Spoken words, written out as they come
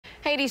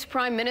Haiti's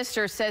prime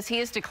minister says he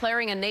is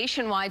declaring a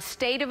nationwide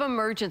state of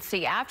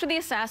emergency after the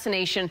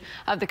assassination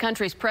of the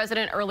country's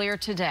president earlier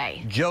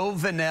today.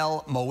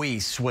 Jovenel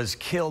Moïse was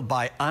killed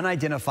by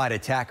unidentified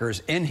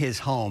attackers in his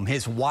home.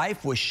 His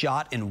wife was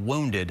shot and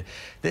wounded.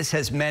 This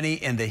has many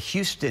in the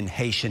Houston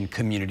Haitian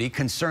community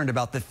concerned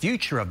about the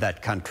future of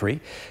that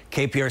country.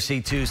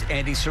 KPRC2's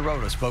Andy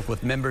Sirota spoke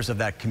with members of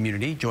that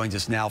community. Joins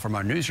us now from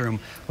our newsroom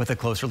with a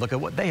closer look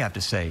at what they have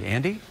to say.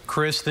 Andy?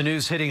 Chris, the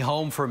news hitting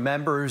home for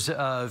members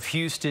of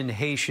Houston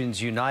Haitians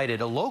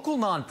United, a local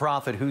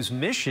nonprofit whose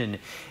mission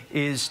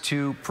is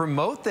to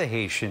promote the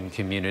Haitian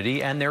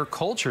community and their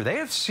culture. They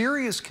have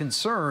serious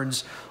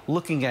concerns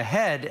looking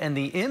ahead and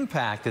the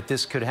impact that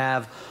this could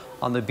have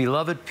on the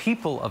beloved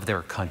people of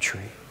their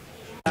country.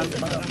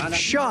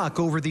 Shock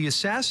over the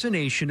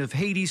assassination of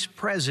Haiti's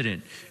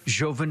president,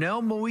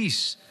 Jovenel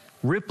Moïse,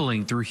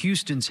 rippling through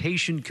Houston's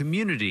Haitian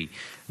community.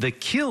 The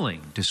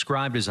killing,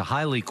 described as a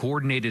highly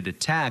coordinated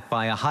attack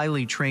by a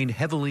highly trained,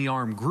 heavily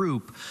armed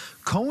group,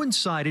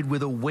 coincided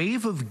with a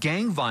wave of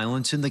gang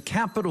violence in the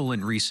capital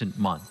in recent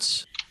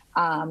months.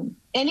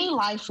 Any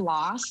life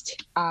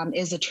lost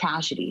is a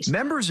tragedy.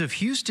 Members of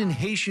Houston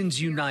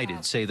Haitians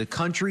United say the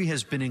country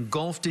has been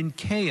engulfed in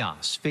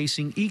chaos,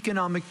 facing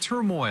economic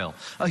turmoil,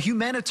 a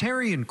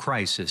humanitarian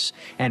crisis,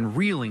 and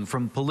reeling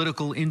from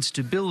political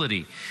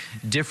instability.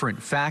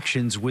 Different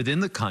factions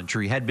within the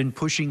country had been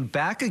pushing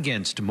back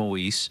against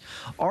Moïse,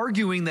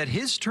 arguing that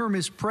his term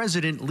as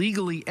president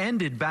legally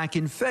ended back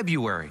in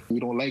February. We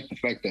don't like the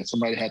fact that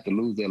somebody had to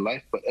lose their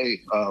life, but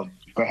hey,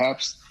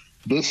 perhaps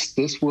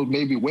this will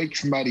maybe wake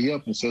somebody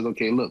up and says,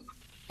 okay, look,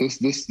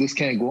 this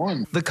can't go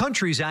on. The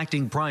country's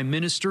acting prime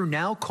minister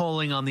now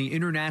calling on the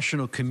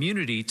international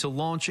community to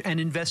launch an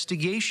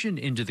investigation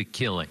into the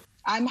killing.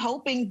 I'm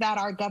hoping that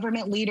our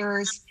government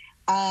leaders,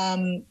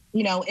 in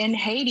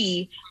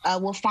Haiti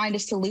will find a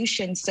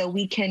solution so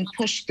we can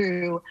push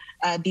through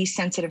these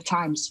sensitive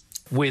times.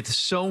 With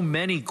so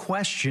many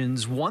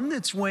questions, one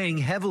that's weighing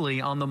heavily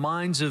on the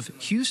minds of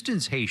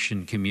Houston's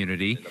Haitian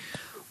community,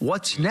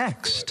 what's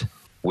next?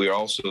 We're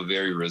also a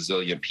very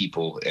resilient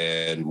people,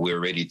 and we're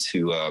ready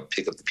to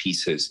pick up the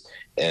pieces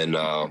and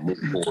move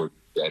forward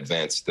to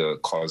advance the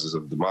causes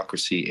of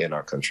democracy in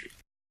our country.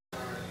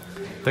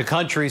 The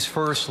country's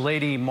First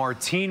Lady,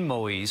 Martine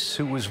Moïse,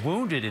 who was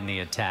wounded in the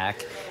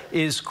attack,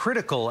 is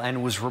critical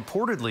and was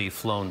reportedly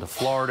flown to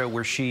Florida,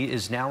 where she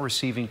is now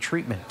receiving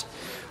treatment.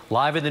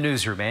 Live in the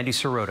newsroom, Andy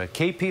Sirota,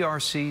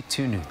 KPRC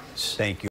 2 News. Thank you.